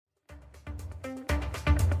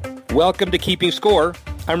Welcome to Keeping Score.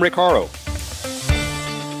 I'm Rick Horrow.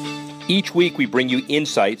 Each week we bring you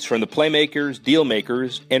insights from the playmakers, deal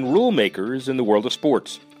makers, and rule makers in the world of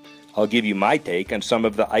sports. I'll give you my take on some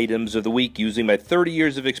of the items of the week using my 30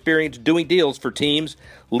 years of experience doing deals for teams,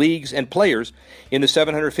 leagues, and players in the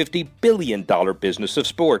 $750 billion business of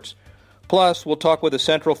sports. Plus, we'll talk with a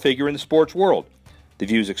central figure in the sports world. The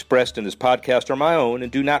views expressed in this podcast are my own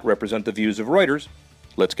and do not represent the views of Reuters.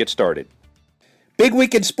 Let's get started. Big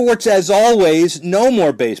week in sports as always. No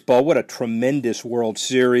more baseball. What a tremendous World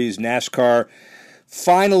Series. NASCAR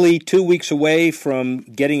finally 2 weeks away from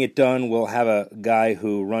getting it done. We'll have a guy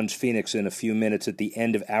who runs Phoenix in a few minutes at the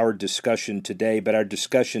end of our discussion today, but our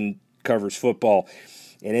discussion covers football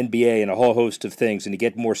and NBA and a whole host of things. And to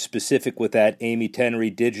get more specific with that, Amy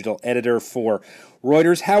Tenry, digital editor for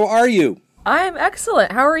Reuters. How are you? I'm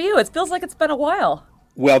excellent. How are you? It feels like it's been a while.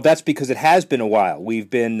 Well, that's because it has been a while. We've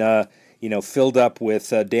been filled up with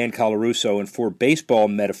Dan Colarusso, and for baseball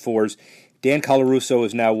metaphors, Dan Colarusso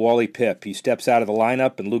is now Wally Pipp. He steps out of the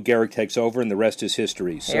lineup, and Lou Gehrig takes over, and the rest is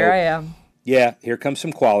history. So, here I am. Yeah, here comes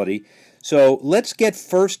some quality. So let's get,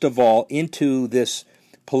 first of all, into this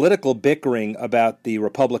political bickering about the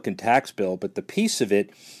Republican tax bill, but the piece of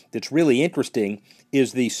it that's really interesting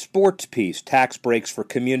is the sports piece, tax breaks for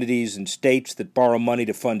communities and states that borrow money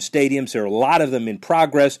to fund stadiums. There are a lot of them in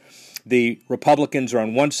progress. The Republicans are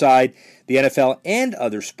on one side. The NFL and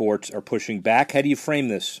other sports are pushing back. How do you frame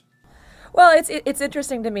this? Well, it's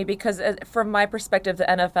interesting to me because from my perspective, the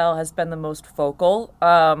NFL has been the most vocal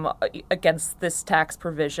against this tax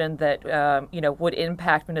provision that would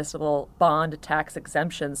impact municipal bond tax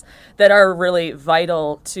exemptions that are really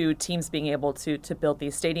vital to teams being able to build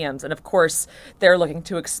these stadiums. And of course, they're looking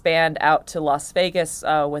to expand out to Las Vegas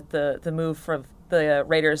with the move from the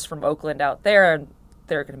Raiders from Oakland out there, and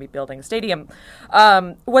they're going to be building a stadium.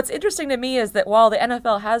 What's interesting to me is that while the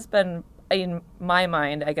NFL has been, in my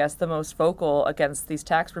mind, I guess, the most vocal against these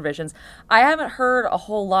tax provisions, I haven't heard a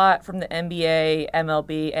whole lot from the NBA,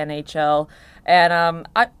 MLB, NHL, and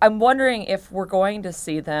I'm wondering if we're going to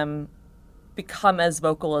see them become as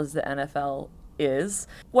vocal as the NFL is.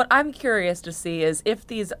 What I'm curious to see is if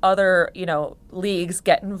these other, leagues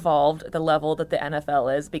get involved at the level that the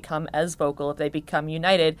NFL is, become as vocal, if they become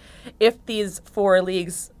united, if these four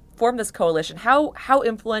leagues form this coalition, how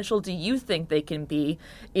influential do you think they can be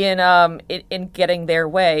in getting their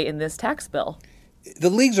way in this tax bill?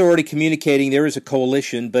 The leagues are already communicating. There is a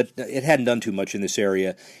coalition, but it hadn't done too much in this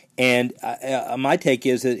area. And my take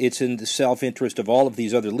is that it's in the self-interest of all of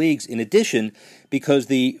these other leagues, in addition, because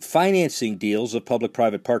the financing deals of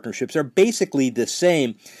public-private partnerships are basically the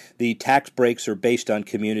same. The tax breaks are based on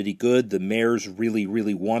community good. The mayors really,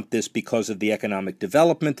 really want this because of the economic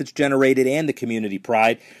development that's generated and the community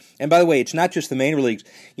pride. And by the way, it's not just the major leagues.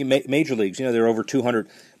 There are over 200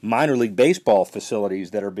 minor league baseball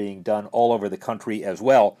facilities that are being done all over the country as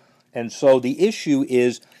well. And so the issue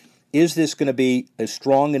is this going to be a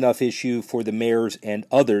strong enough issue for the mayors and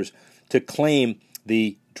others to claim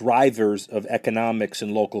the drivers of economics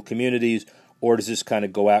in local communities, or does this kind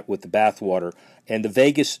of go out with the bathwater? And the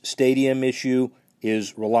Vegas stadium issue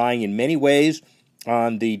is relying in many ways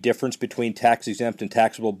on the difference between tax-exempt and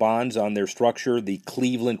taxable bonds on their structure, the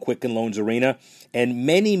Cleveland Quicken Loans Arena, and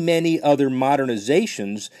many, many other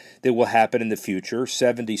modernizations that will happen in the future.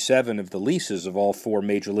 77 of the leases of all four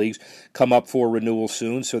major leagues come up for renewal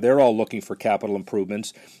soon, so they're all looking for capital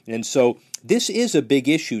improvements. And so this is a big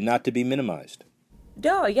issue not to be minimized.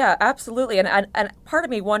 No, yeah, absolutely. And part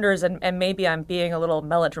of me wonders, and maybe I'm being a little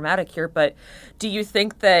melodramatic here, but do you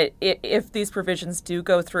think that if these provisions do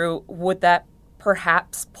go through, would that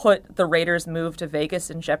perhaps put the Raiders' move to Vegas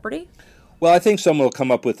in jeopardy? Well, I think someone will come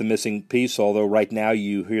up with the missing piece, although right now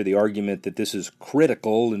you hear the argument that this is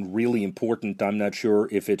critical and really important. I'm not sure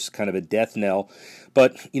if it's kind of a death knell.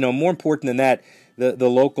 But, more important than that, the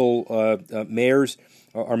local mayors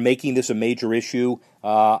are making this a major issue.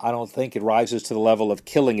 I don't think it rises to the level of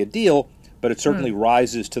killing a deal, but it certainly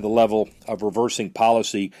rises to the level of reversing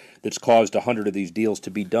policy that's caused 100 of these deals to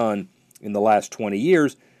be done in the last 20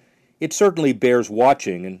 years. It certainly bears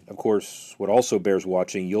watching, and of course, what also bears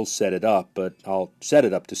watching, you'll set it up, but I'll set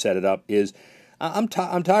it up to set it up, is I'm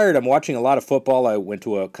tired. I'm watching a lot of football. I went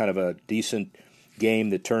to a kind of a decent game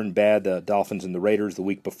that turned bad, the Dolphins and the Raiders the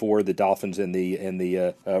week before, the Dolphins and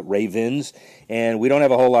the Ravens, and we don't have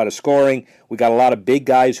a whole lot of scoring. We got a lot of big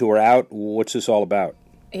guys who are out. What's this all about?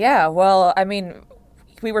 Yeah, well, I mean,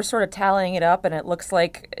 we were sort of tallying it up, and it looks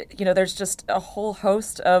like, there's just a whole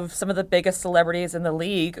host of some of the biggest celebrities in the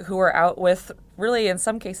league who are out with really, in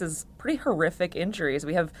some cases, pretty horrific injuries.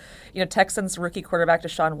 We have, Texans rookie quarterback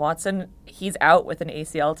Deshaun Watson. He's out with an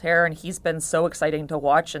ACL tear, and he's been so exciting to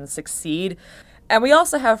watch and succeed. And we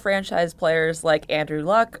also have franchise players like Andrew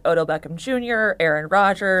Luck, Odell Beckham Jr., Aaron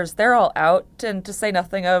Rodgers. They're all out, and to say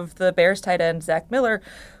nothing of the Bears tight end Zach Miller,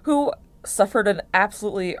 who suffered an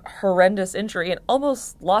absolutely horrendous injury and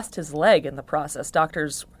almost lost his leg in the process.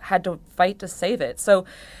 Doctors had to fight to save it. So,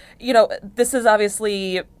 this is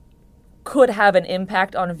obviously could have an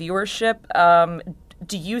impact on viewership.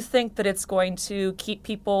 Do you think that it's going to keep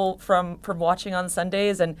people from watching on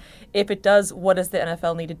Sundays? And if it does, what does the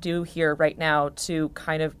NFL need to do here right now to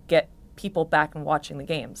kind of get people back and watching the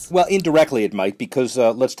games? Well, indirectly it might, because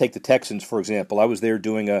let's take the Texans, for example. I was there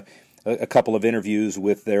doing a couple of interviews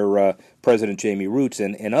with their president, Jamie Roots,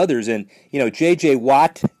 and others. And, J.J.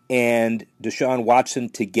 Watt and Deshaun Watson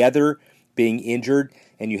together being injured,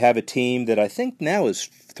 and you have a team that I think now is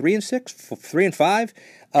 3-6,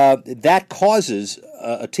 3-5. That causes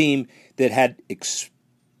a team that had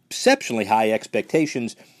exceptionally high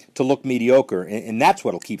expectations to look mediocre, and that's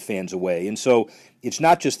what will keep fans away. And so it's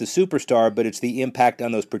not just the superstar, but it's the impact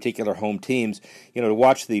on those particular home teams. To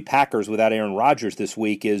watch the Packers without Aaron Rodgers this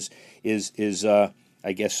week is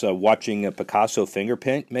I guess watching a Picasso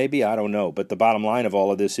fingerprint, maybe, I don't know. But the bottom line of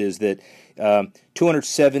all of this is that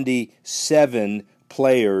 277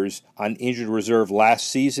 players on injured reserve last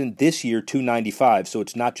season. This year, 295. So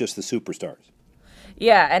it's not just the superstars.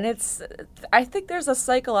 Yeah, and I think there's a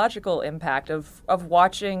psychological impact of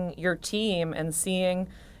watching your team and seeing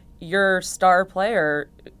your star player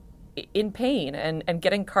in pain and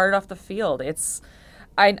getting carted off the field. It's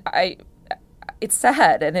sad,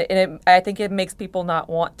 and I think it makes people not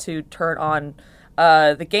want to turn on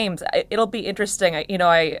the games. It'll be interesting.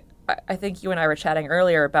 I think you and I were chatting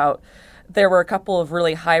earlier about there were a couple of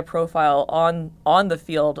really high profile on the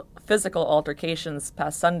field physical altercations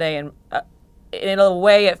past Sunday, and in a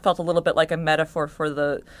way it felt a little bit like a metaphor for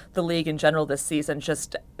the league in general this season,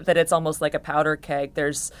 just that it's almost like a powder keg.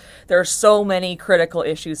 There are so many critical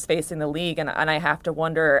issues facing the league, and I have to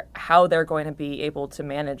wonder how they're going to be able to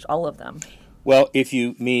manage all of them. Well, if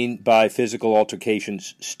you mean by physical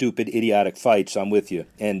altercations, stupid, idiotic fights, I'm with you.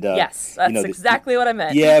 And yes, that's exactly what I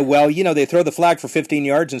meant. Yeah, well, they throw the flag for 15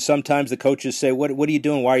 yards, and sometimes the coaches say, what are you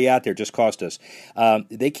doing? Why are you out there? Just cost us.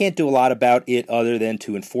 They can't do a lot about it other than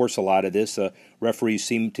to enforce a lot of this. Referees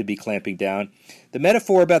seem to be clamping down. The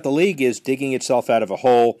metaphor about the league is digging itself out of a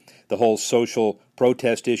hole. The whole social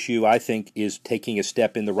protest issue, I think, is taking a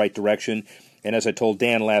step in the right direction. And as I told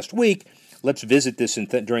Dan last week, let's visit this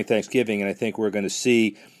during Thanksgiving, and I think we're going to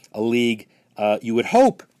see a league, you would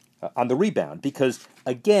hope, on the rebound. Because,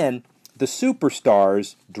 again, the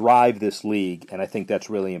superstars drive this league, and I think that's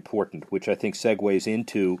really important, which I think segues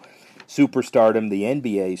into superstardom. The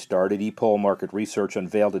NBA started. ePoll Market Research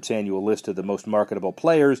unveiled its annual list of the most marketable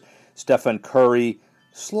players. Stephen Curry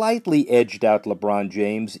slightly edged out LeBron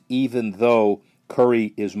James, even though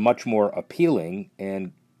Curry is much more appealing,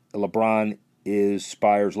 and LeBron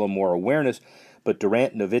inspires a little more awareness. But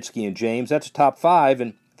Durant, Nowitzki, and James, that's a top five,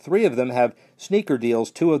 and three of them have sneaker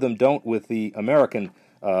deals. Two of them don't with the American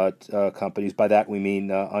companies. By that we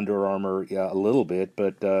mean Under Armour a little bit,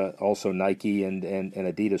 but also Nike and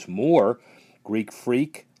Adidas more. Greek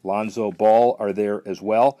Freak, Lonzo Ball are there as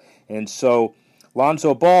well. And so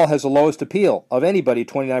Lonzo Ball has the lowest appeal of anybody,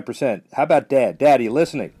 29%. How about Dad? Dad, are you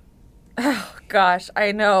listening? Oh, gosh,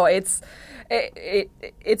 I know. It's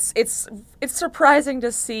surprising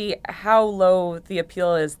to see how low the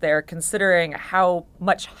appeal is there, considering how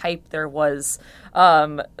much hype there was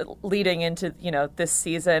leading into this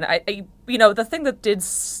season. The thing that did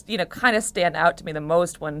kind of stand out to me the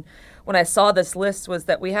most when I saw this list was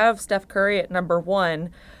that we have Steph Curry at number one.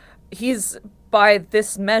 He's, by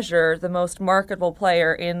this measure, the most marketable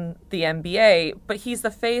player in the NBA, but he's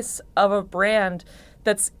the face of a brand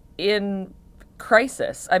that's in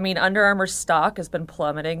crisis. I mean, Under Armour's stock has been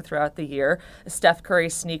plummeting throughout the year. Steph Curry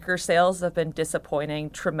sneaker sales have been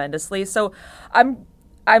disappointing tremendously. So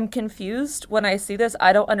I'm confused when I see this.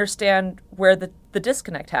 I don't understand where the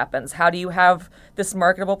disconnect happens. How do you have this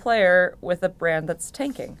marketable player with a brand that's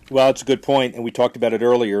tanking? Well, it's a good point, and we talked about it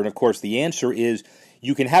earlier. And of course, the answer is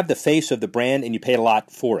you can have the face of the brand, and you pay a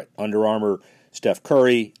lot for it. Under Armour, Steph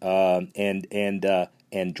Curry, and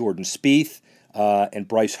Jordan Spieth, and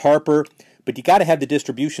Bryce Harper. But you got to have the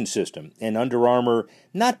distribution system. And Under Armour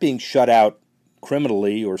not being shut out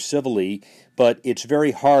criminally or civilly, but it's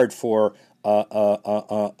very hard for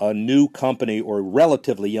a new company or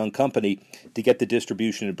relatively young company to get the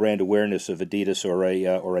distribution and brand awareness of Adidas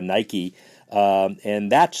or a Nike,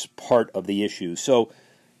 and that's part of the issue. So,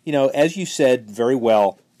 as you said very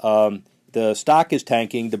well, the stock is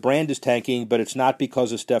tanking, the brand is tanking, but it's not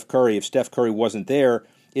because of Steph Curry. If Steph Curry wasn't there,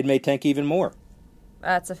 it may tank even more.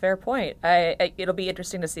 That's a fair point. It'll be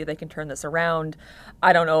interesting to see if they can turn this around.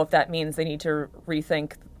 I don't know if that means they need to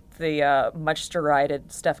rethink the much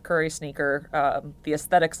derided Steph Curry sneaker, the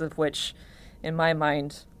aesthetics of which, in my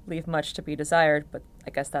mind, leave much to be desired, but I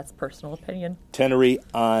guess that's personal opinion. Tenery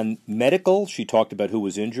on medical. She talked about who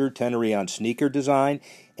was injured. Tenery on sneaker design.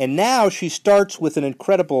 And now she starts with an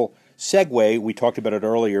incredible segue. We talked about it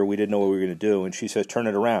earlier. We didn't know what we were going to do. And she says, turn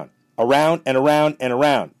it around. Around and around and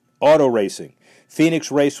around. Auto racing.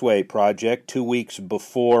 Phoenix Raceway project 2 weeks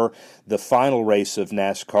before the final race of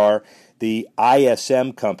NASCAR. The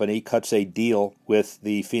ISM company cuts a deal with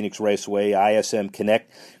the Phoenix Raceway, ISM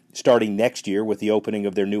Connect, starting next year with the opening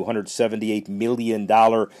of their new $178 million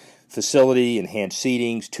facility, enhanced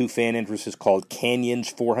seatings, 2 fan entrances called Canyons,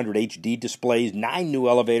 400 HD displays, 9 new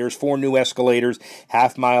elevators, 4 new escalators,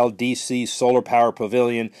 half-mile DC solar power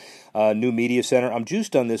pavilion, new media center. I'm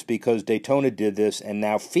juiced on this because Daytona did this, and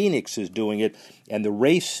now Phoenix is doing it, and the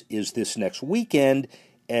race is this next weekend,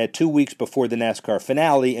 2 weeks before the NASCAR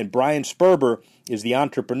finale, and Brian Sperber is the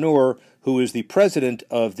entrepreneur who is the president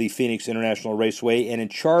of the Phoenix International Raceway and in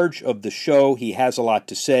charge of the show. He has a lot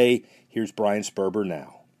to say. Here's Brian Sperber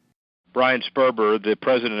now. Brian Sperber, the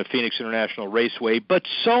president of Phoenix International Raceway, but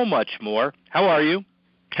so much more. How are you?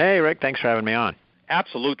 Hey, Rick. Thanks for having me on.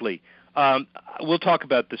 Absolutely. We'll talk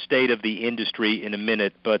about the state of the industry in a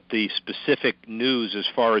minute, but the specific news as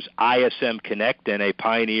far as ISM Connect and a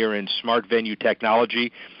pioneer in smart venue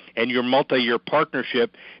technology and your multi-year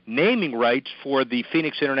partnership, naming rights for the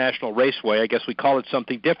Phoenix International Raceway. I guess we call it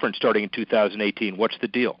something different starting in 2018. What's the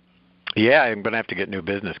deal? Yeah, I'm going to have to get new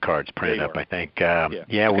business cards printed up, I think.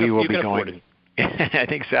 We will be going. I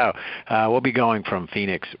think so. We'll be going from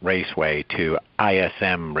Phoenix Raceway to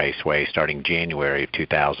ISM Raceway starting January of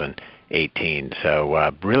 2018.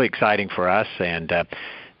 So really exciting for us. And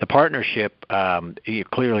the partnership,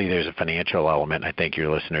 clearly there's a financial element. I think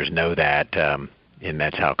your listeners know that, and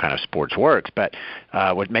that's how kind of sports works. But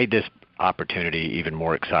what made this opportunity even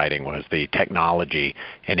more exciting was the technology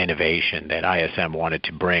and innovation that ISM wanted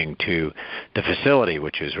to bring to the facility,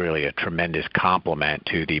 which is really a tremendous complement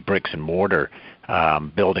to the bricks and mortar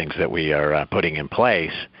buildings that we are putting in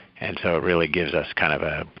place. And so it really gives us kind of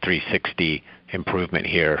a 360 improvement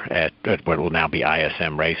here at what will now be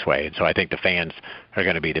ISM Raceway. And so I think the fans are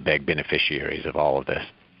going to be the big beneficiaries of all of this.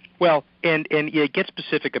 Well, and get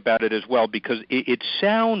specific about it as well, because it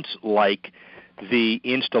sounds like the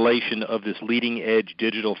installation of this leading-edge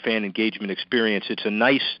digital fan engagement experience, it's a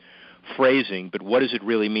nice phrasing, but what does it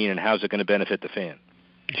really mean, and how is it going to benefit the fan?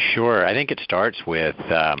 Sure. I think it starts with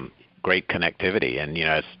great connectivity. And,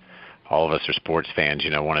 as all of us are sports fans,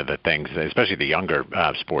 one of the things, especially the younger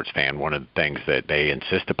sports fan, one of the things that they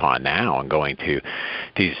insist upon now in going to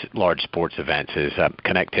these large sports events is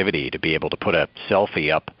connectivity. To be able to put a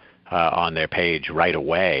selfie up on their page right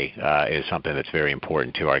away is something that's very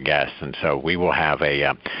important to our guests. And so we will have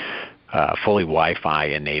a fully Wi-Fi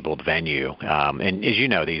enabled venue. And as you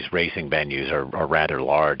know, these racing venues are rather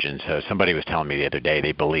large. And so somebody was telling me the other day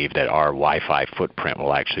they believe that our Wi-Fi footprint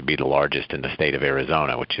will actually be the largest in the state of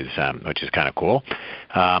Arizona, which is kind of cool.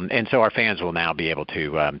 And so our fans will now be able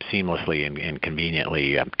to seamlessly and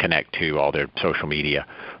conveniently connect to all their social media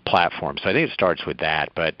platforms. So I think it starts with that.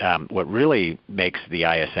 But what really makes the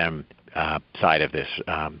ISM side of this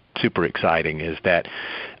super exciting is that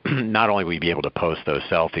not only will you be able to post those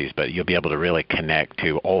selfies, but you'll be able to really connect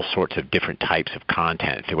to all sorts of different types of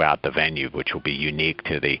content throughout the venue, which will be unique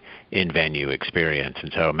to the in-venue experience.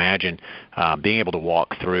 And so imagine being able to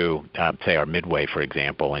walk through, say, our Midway, for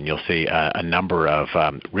example, and you'll see a number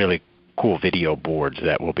of really cool video boards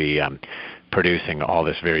that will be producing all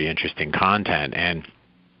this very interesting content. And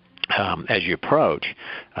as you approach,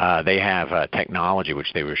 they have technology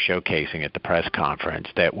which they were showcasing at the press conference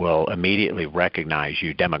that will immediately recognize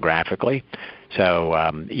you demographically. So,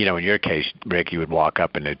 in your case, Rick, you would walk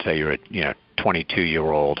up and it'd say you're a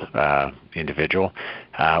 22-year-old individual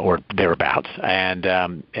or thereabouts, and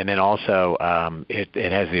then also it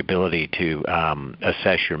has the ability to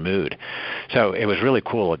assess your mood. So it was really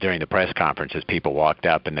cool during the press conference as people walked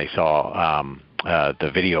up and they saw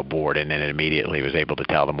the video board, and then it immediately was able to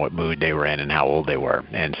tell them what mood they were in and how old they were.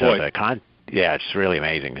 And so it's really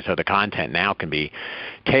amazing. So the content now can be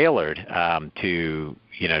tailored to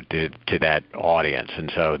that audience,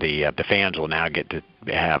 and so the fans will now get to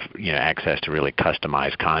have access to really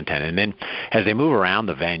customized content. And then as they move around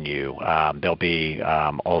the venue, there'll be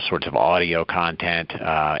all sorts of audio content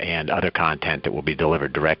and other content that will be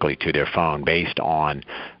delivered directly to their phone based on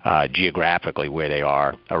geographically where they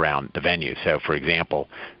are around the venue. So, for example,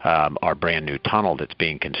 our brand new tunnel that's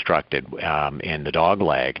being constructed in the dog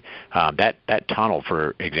leg, that tunnel,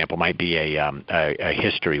 for example, might be a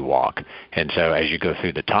history walk. And so as you go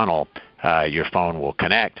through the tunnel, your phone will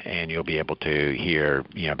connect, and you'll be able to hear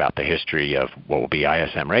about the history of what will be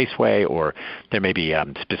ISM Raceway, or there may be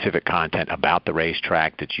specific content about the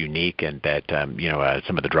racetrack that's unique and that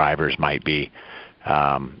some of the drivers might be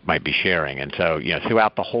sharing. And so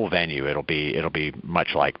throughout the whole venue, it'll be much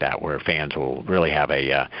like that, where fans will really have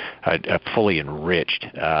a fully enriched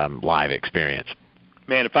live experience.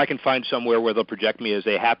 Man, if I can find somewhere where they'll project me as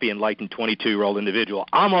a happy, enlightened 22-year-old individual,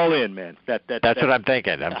 I'm all in, man. That's what I'm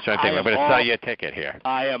thinking. I'm going to sell you a ticket here.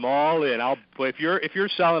 I am all in. If you're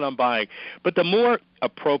selling, I'm buying. But the more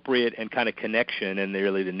appropriate and kind of connection, and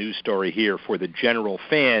really the news story here for the general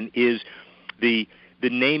fan, is the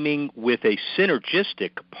naming with a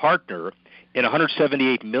synergistic partner in a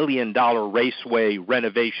 $178 million raceway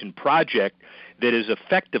renovation project that is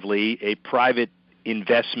effectively a private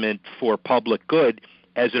investment for public good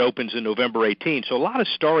as it opens in November 18. So a lot of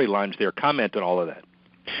storylines there. Comment on all of that.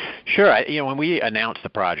 Sure. When we announced the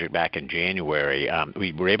project back in January,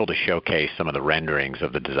 we were able to showcase some of the renderings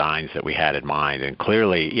of the designs that we had in mind. And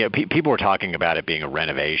clearly, people were talking about it being a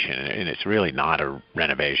renovation, and it's really not a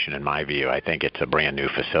renovation in my view. I think it's a brand new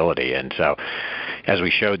facility. And so as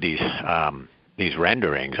we showed these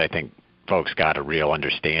renderings, I think folks got a real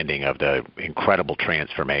understanding of the incredible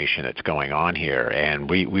transformation that's going on here. And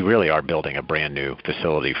we really are building a brand new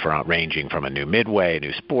facility ranging from a new midway, a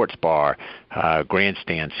new sports bar,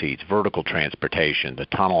 grandstand seats, vertical transportation, the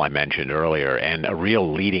tunnel I mentioned earlier, and a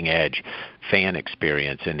real leading edge fan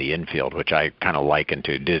experience in the infield, which I kind of liken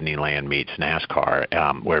to Disneyland meets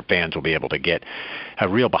NASCAR, where fans will be able to get a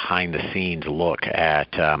real behind-the-scenes look at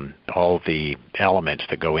all the elements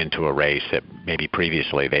that go into a race that maybe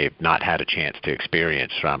previously they've not had a chance to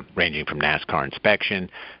experience, ranging from NASCAR inspection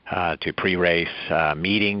to pre-race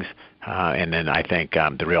meetings. And then I think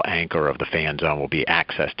the real anchor of the fan zone will be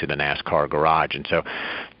access to the NASCAR garage. And so,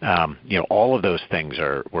 all of those things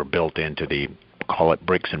were built into the, call it,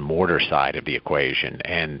 bricks and mortar side of the equation,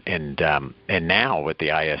 and now with the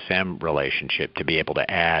ISM relationship, to be able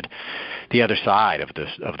to add the other side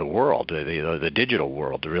of the world, the digital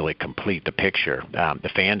world, to really complete the picture. The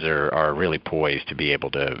fans are really poised to be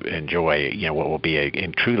able to enjoy what will be a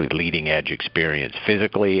truly leading edge experience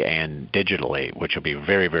physically and digitally, which will be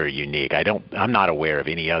very, very unique. I'm not aware of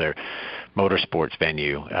any other motorsports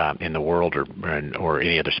venue in the world, or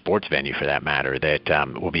any other sports venue for that matter,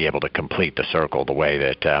 that will be able to complete the circle the way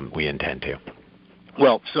that we intend to.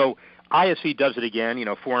 Well, so ISE does it again,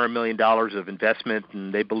 $400 million of investment,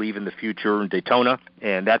 and they believe in the future in Daytona,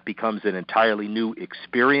 and that becomes an entirely new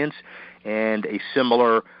experience, and a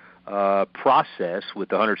similar process with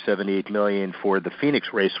the $178 million for the Phoenix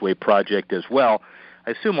Raceway project as well.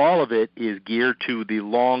 I assume all of it is geared to the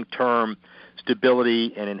long-term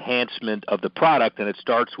stability and enhancement of the product, and it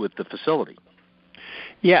starts with the facility.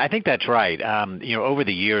 Yeah, I think that's right. Over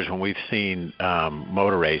the years, when we've seen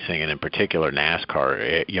motor racing, and in particular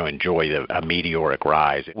NASCAR, enjoy a meteoric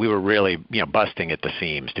rise, we were really, busting at the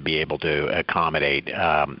seams to be able to accommodate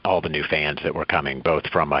all the new fans that were coming, both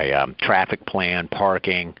from a traffic plan,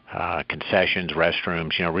 parking, concessions,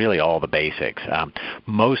 restrooms, really all the basics.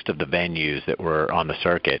 Most of the venues that were on the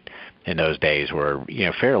circuit in those days were,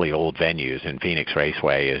 fairly old venues, and Phoenix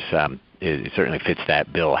Raceway it certainly fits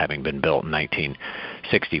that bill, having been built in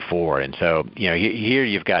 1964. And so, here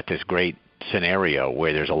you've got this great scenario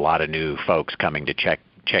where there's a lot of new folks coming to check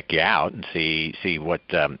you out and see what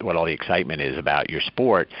all the excitement is about your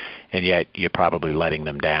sport, and yet you're probably letting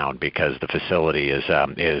them down because the facility is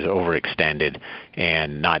overextended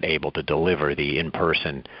and not able to deliver the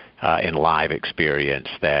in-person and live experience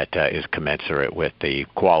that is commensurate with the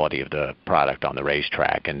quality of the product on the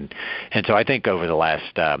racetrack. And so I think over the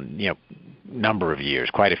last number of years,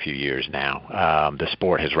 quite a few years now, the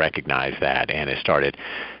sport has recognized that and has started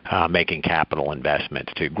making capital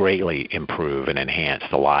investments to greatly improve and enhance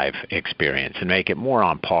the live experience and make it more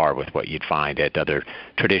on par with what you'd find at other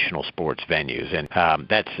traditional sports venues. And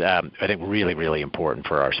that's, I think, really, really important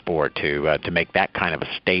for our sport to make that kind of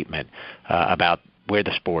a statement about where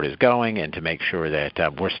the sport is going, and to make sure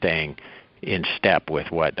that we're staying in step with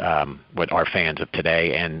what our fans of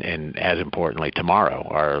today and as importantly tomorrow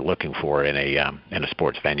are looking for in a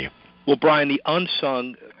sports venue. Well, Brian, the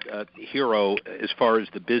unsung hero as far as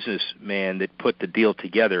the businessman that put the deal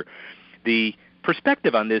together, the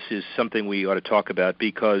perspective on this is something we ought to talk about,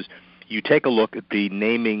 because you take a look at the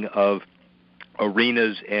naming of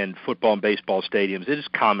arenas and football and baseball stadiums. It is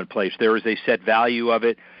commonplace. There is a set value of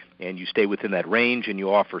it, and you stay within that range, and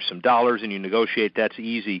you offer some dollars, and you negotiate. That's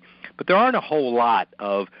easy. But there aren't a whole lot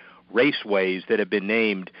of raceways that have been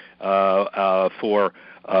named for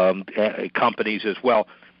companies as well,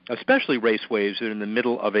 especially raceways that are in the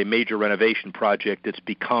middle of a major renovation project that's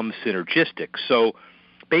become synergistic. So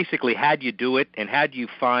basically, how do you do it, and how do you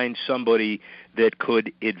find somebody that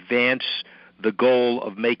could advance the goal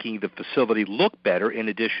of making the facility look better in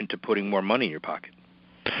addition to putting more money in your pocket?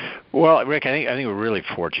 Well, Rick, I think we're really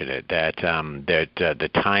fortunate that the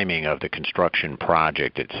timing of the construction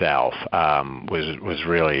project itself was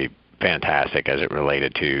really fantastic as it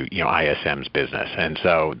related to ISM's business, and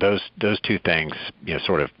so those two things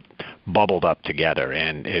sort of bubbled up together,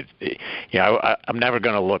 and I'm never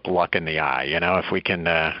going to look luck in the eye, if we can,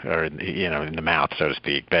 or in the mouth, so to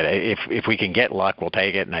speak. But if we can get luck, we'll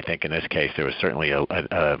take it. And I think in this case, there was certainly an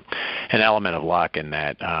element of luck in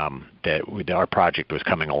that our project was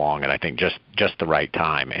coming along, and I think just the right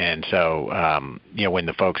time. And so when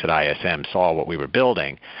the folks at ISM saw what we were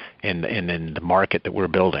building, and in the market that we're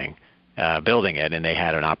building it, and they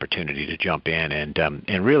had an opportunity to jump in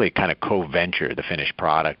and really kind of co-venture the finished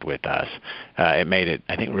product with us. It made it,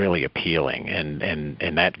 I think, really appealing,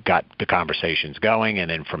 and that got the conversations going,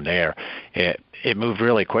 and then from there it moved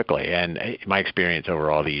really quickly. And my experience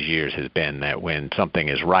over all these years has been that when something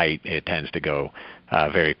is right, it tends to go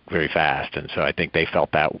very, very fast. And so I think they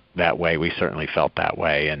felt that way. We certainly felt that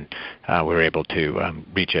way, and we were able to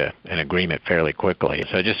reach an agreement fairly quickly.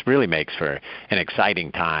 So it just really makes for an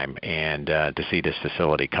exciting time, and to see this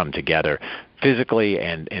facility come together physically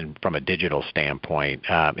and from a digital standpoint,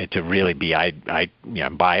 to really be,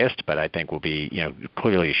 I'm biased, but I think will be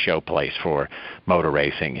clearly a showplace for motor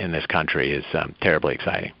racing in this country is terribly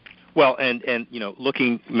exciting. Well, and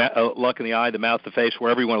looking luck in the eye, the mouth, the face,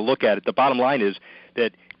 wherever you want to look at it, the bottom line is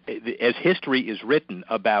that as history is written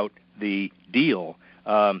about the deal,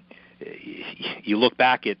 you look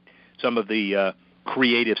back at some of the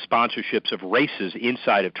creative sponsorships of races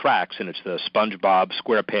inside of tracks, and it's the SpongeBob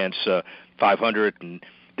SquarePants 500 and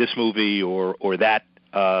this movie or that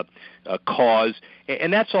cause,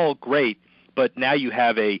 and that's all great. But now you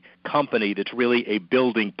have a company that's really a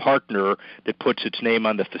building partner that puts its name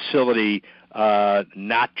on the facility,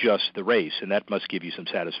 not just the race, and that must give you some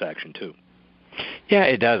satisfaction too. Yeah,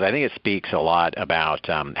 it does. I think it speaks a lot about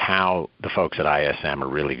how the folks at ISM are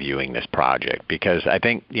really viewing this project, because I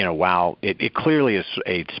think, while it clearly is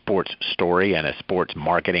a sports story and a sports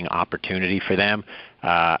marketing opportunity for them,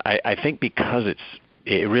 I think because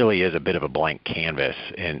it really is a bit of a blank canvas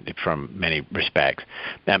from many respects.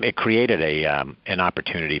 It created an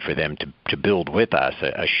opportunity for them to build with us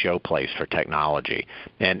a showplace for technology.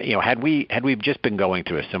 And had we just been going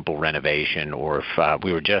through a simple renovation, or if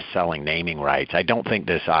we were just selling naming rights, I don't think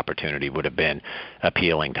this opportunity would have been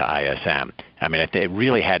appealing to ISM. I mean, it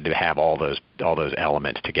really had to have all those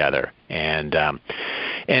elements together, and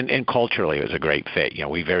culturally it was a great fit.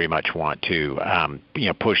 We very much want to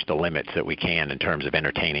push the limits that we can in terms of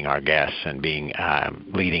entertaining our guests and being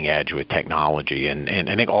leading edge with technology, and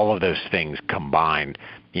I think all of those things combined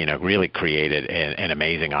really created an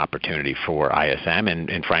amazing opportunity for ISM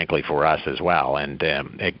and frankly for us as well. And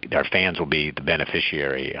our fans will be the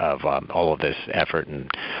beneficiary of all of this effort and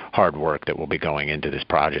hard work that will be going into this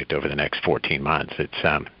project over the next 14 months. It's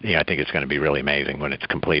I think it's going to be really amazing when it's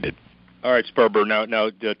completed. All right, Sperber. Now,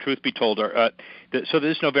 truth be told, so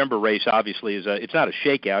this November race obviously is it's not a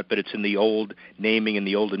shakeout, but it's in the old naming and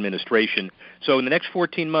the old administration. So in the next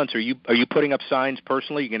 14 months, are you putting up signs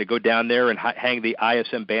personally? You're going to go down there and hang the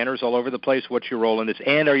ISM banners all over the place? What's your role in this?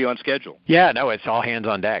 And are you on schedule? Yeah, no, it's all hands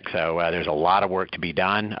on deck. So there's a lot of work to be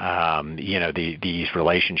done. These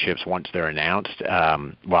relationships, once they're announced,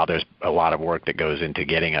 while there's a lot of work that goes into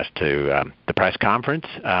getting us to the press conference,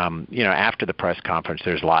 after the press conference,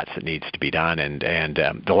 there's lots that needs to be done, and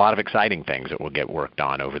a lot of exciting things that will get worked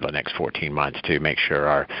on over the next 14 months to make sure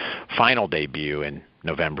our final debut in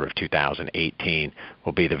November of 2018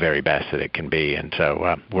 will be the very best that it can be. And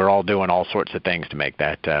so we're all doing all sorts of things to make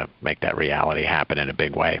that reality happen in a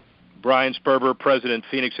big way. Brian Sperber, President,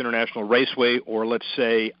 Phoenix International Raceway, or let's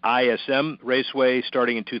say ISM Raceway,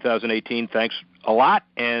 starting in 2018. Thanks a lot,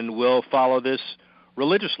 and we'll follow this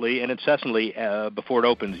religiously and incessantly before it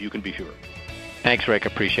opens, you can be sure. Thanks, Rick.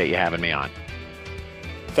 Appreciate you having me on.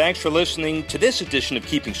 Thanks for listening to this edition of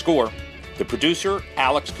Keeping Score. The producer,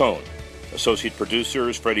 Alex Cohn. Associate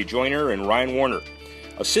producers, Freddie Joyner and Ryan Warner.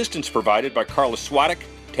 Assistance provided by Carla Swadek,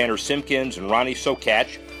 Tanner Simpkins, and Ronnie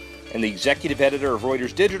Sokatch. and the executive editor of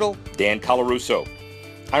Reuters Digital, Dan Colarusso.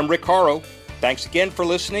 I'm Rick Horrow. Thanks again for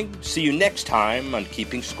listening. See you next time on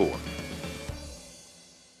Keeping Score.